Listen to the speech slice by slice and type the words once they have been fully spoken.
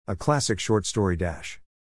A classic short story dash.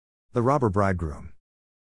 The Robber Bridegroom.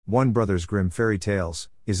 One Brothers Grimm Fairy Tales.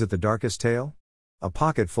 Is it the darkest tale? A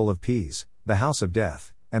pocket full of peas, the house of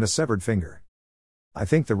death, and a severed finger. I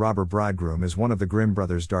think The Robber Bridegroom is one of the Grimm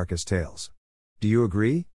brothers' darkest tales. Do you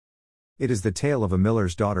agree? It is the tale of a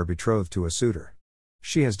miller's daughter betrothed to a suitor.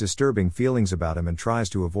 She has disturbing feelings about him and tries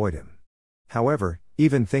to avoid him. However,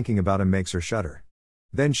 even thinking about him makes her shudder.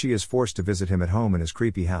 Then she is forced to visit him at home in his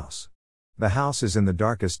creepy house. The house is in the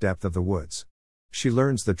darkest depth of the woods. She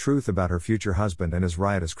learns the truth about her future husband and his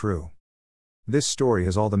riotous crew. This story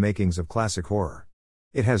has all the makings of classic horror.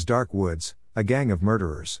 It has dark woods, a gang of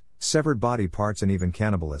murderers, severed body parts and even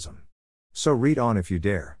cannibalism. So read on if you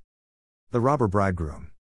dare. The Robber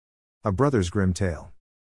Bridegroom. A Brothers Grimm tale.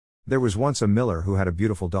 There was once a miller who had a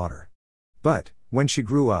beautiful daughter. But, when she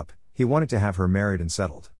grew up, he wanted to have her married and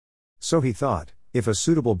settled. So he thought, if a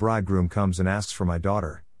suitable bridegroom comes and asks for my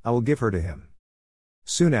daughter, I will give her to him.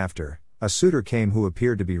 Soon after, a suitor came who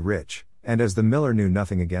appeared to be rich, and as the miller knew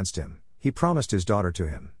nothing against him, he promised his daughter to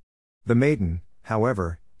him. The maiden,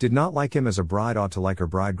 however, did not like him as a bride ought to like her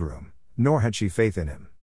bridegroom, nor had she faith in him.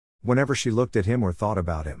 Whenever she looked at him or thought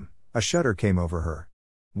about him, a shudder came over her.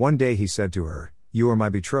 One day he said to her, "You are my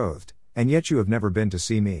betrothed, and yet you have never been to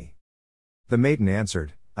see me." The maiden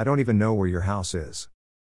answered, "I don't even know where your house is."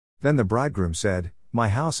 Then the bridegroom said, "My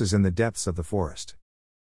house is in the depths of the forest."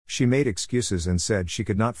 She made excuses and said she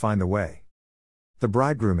could not find the way. The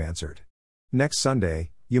bridegroom answered, "Next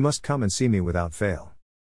Sunday, you must come and see me without fail.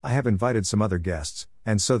 I have invited some other guests,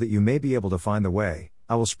 and so that you may be able to find the way,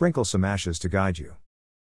 I will sprinkle some ashes to guide you."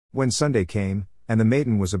 When Sunday came, and the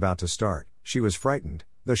maiden was about to start, she was frightened,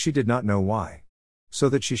 though she did not know why. So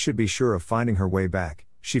that she should be sure of finding her way back,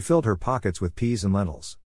 she filled her pockets with peas and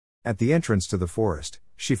lentils. At the entrance to the forest,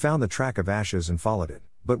 she found the track of ashes and followed it,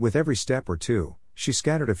 but with every step or two, she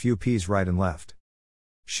scattered a few peas right and left.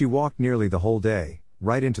 She walked nearly the whole day,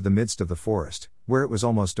 right into the midst of the forest, where it was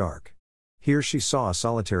almost dark. Here she saw a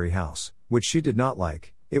solitary house, which she did not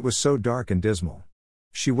like, it was so dark and dismal.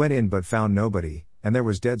 She went in but found nobody, and there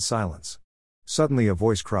was dead silence. Suddenly a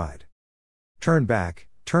voice cried, turn back,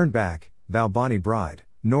 thou bonny bride,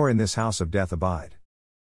 nor in this house of death abide."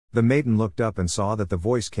 The maiden looked up and saw that the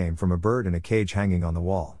voice came from a bird in a cage hanging on the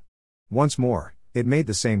wall. Once more, it made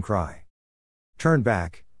the same cry. Turn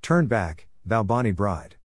back, thou bonny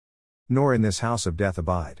bride, nor in this house of death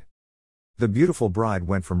abide." The beautiful bride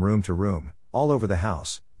went from room to room, all over the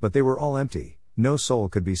house, but they were all empty, no soul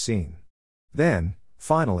could be seen. Then,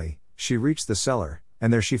 finally, she reached the cellar,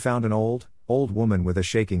 and there she found an old woman with a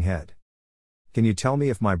shaking head. "Can you tell me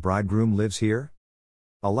if my bridegroom lives here?"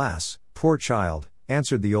 "Alas, poor child,"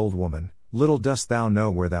 answered the old woman, "little dost thou know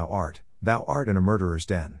where thou art in a murderer's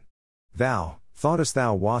den. Thou thoughtest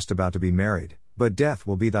thou wast about to be married, but death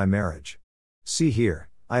will be thy marriage. See here,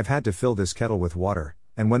 I have had to fill this kettle with water,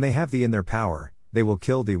 and when they have thee in their power, they will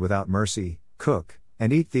kill thee without mercy, cook,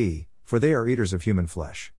 and eat thee, for they are eaters of human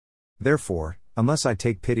flesh. Therefore, unless I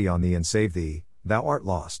take pity on thee and save thee, thou art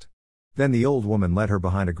lost." Then the old woman led her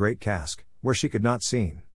behind a great cask, where she could not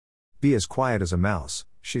seen. "Be as quiet as a mouse,"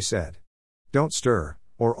 she said. "Don't stir,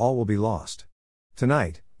 or all will be lost.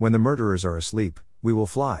 Tonight, when the murderers are asleep, we will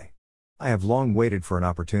fly. I have long waited for an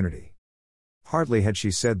opportunity." Hardly had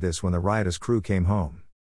she said this when the riotous crew came home.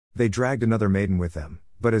 They dragged another maiden with them,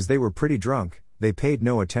 but as they were pretty drunk, they paid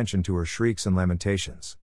no attention to her shrieks and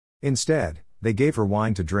lamentations. Instead, they gave her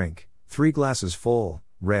wine to drink, 3 glasses full,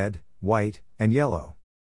 red, white, and yellow.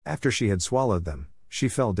 After she had swallowed them, she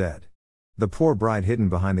fell dead. The poor bride hidden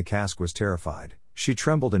behind the cask was terrified, she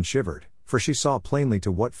trembled and shivered, for she saw plainly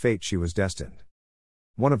to what fate she was destined.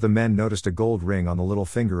 One of the men noticed a gold ring on the little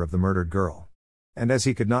finger of the murdered girl. And as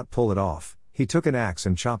he could not pull it off, he took an axe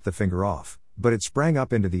and chopped the finger off, but it sprang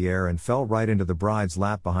up into the air and fell right into the bride's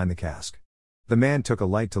lap behind the cask. The man took a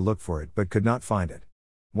light to look for it but could not find it.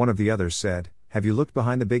 One of the others said, "Have you looked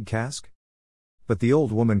behind the big cask?" But the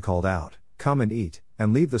old woman called out, "Come and eat,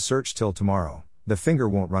 and leave the search till tomorrow, the finger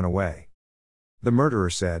won't run away." The murderer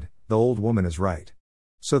said, "The old woman is right."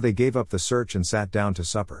 So they gave up the search and sat down to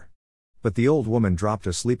supper. But the old woman dropped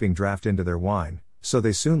a sleeping draught into their wine, so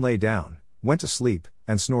they soon lay down, went to sleep,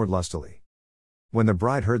 and snored lustily. When the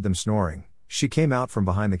bride heard them snoring, she came out from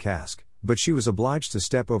behind the cask, but she was obliged to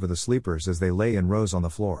step over the sleepers as they lay in rows on the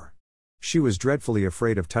floor. She was dreadfully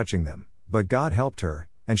afraid of touching them, but God helped her,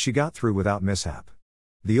 and she got through without mishap.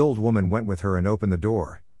 The old woman went with her and opened the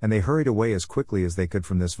door, and they hurried away as quickly as they could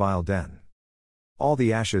from this vile den. All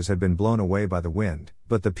the ashes had been blown away by the wind,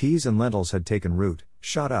 but the peas and lentils had taken root,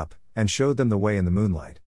 shot up, and showed them the way in the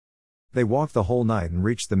moonlight. They walked the whole night and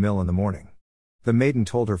reached the mill in the morning. The maiden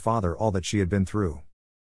told her father all that she had been through.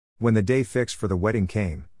 When the day fixed for the wedding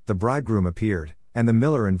came, the The bridegroom appeared, and the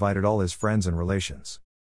miller invited all his friends and relations.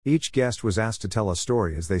 Each guest was asked to tell a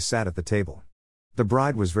story as they sat at the table. The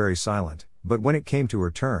bride was very silent, but when it came to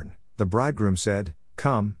her turn, the bridegroom said,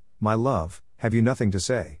 "Come, my love, have you nothing to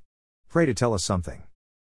say? Pray to tell us something."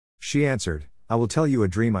 She answered, "I will tell you a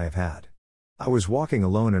dream I have had. I was walking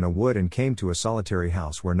alone in a wood and came to a solitary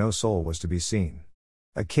house where no soul was to be seen.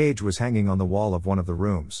 A cage was hanging on the wall of one of the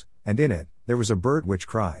rooms, and in it, there was a bird which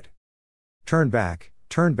cried, 'Turn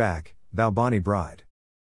back, thou bonny bride.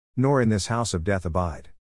 Nor in this house of death abide.'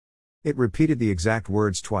 It repeated the exact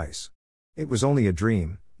words twice. It was only a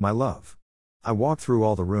dream, my love. I walked through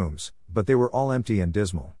all the rooms, but they were all empty and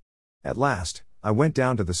dismal. At last, I went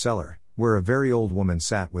down to the cellar, where a very old woman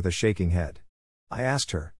sat with a shaking head. I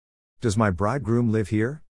asked her, 'Does my bridegroom live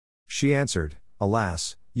here?' She answered,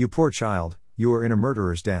 'Alas, you poor child, you are in a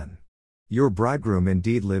murderer's den. Your bridegroom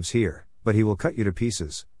indeed lives here, but he will cut you to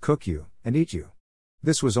pieces, cook you, and eat you.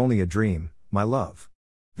 This was only a dream, my love.'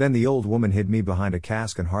 Then the old woman hid me behind a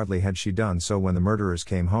cask, and hardly had she done so when the murderers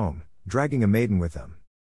came home, dragging a maiden with them.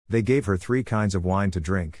 They gave her 3 kinds of wine to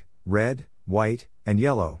drink, red, white, and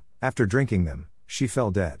yellow. After drinking them, she fell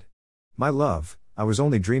dead. My love, I was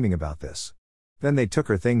only dreaming about this. Then they took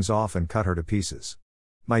her things off and cut her to pieces.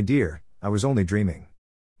 My dear, I was only dreaming.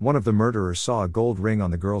 One of the murderers saw a gold ring on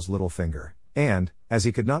the girl's little finger, and, as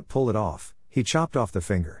he could not pull it off, he chopped off the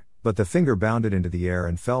finger, but the finger bounded into the air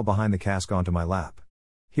and fell behind the cask onto my lap.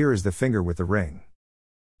 Here is the finger with the ring."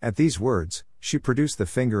 At these words, she produced the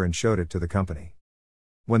finger and showed it to the company.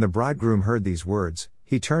 When the bridegroom heard these words,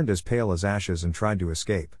 he turned as pale as ashes and tried to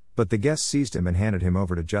escape, but the guests seized him and handed him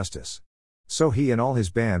over to justice. So he and all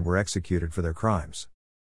his band were executed for their crimes.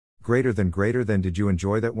 Greater than did you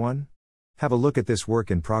enjoy that one? Have a look at this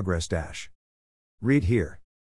work in progress. Read here.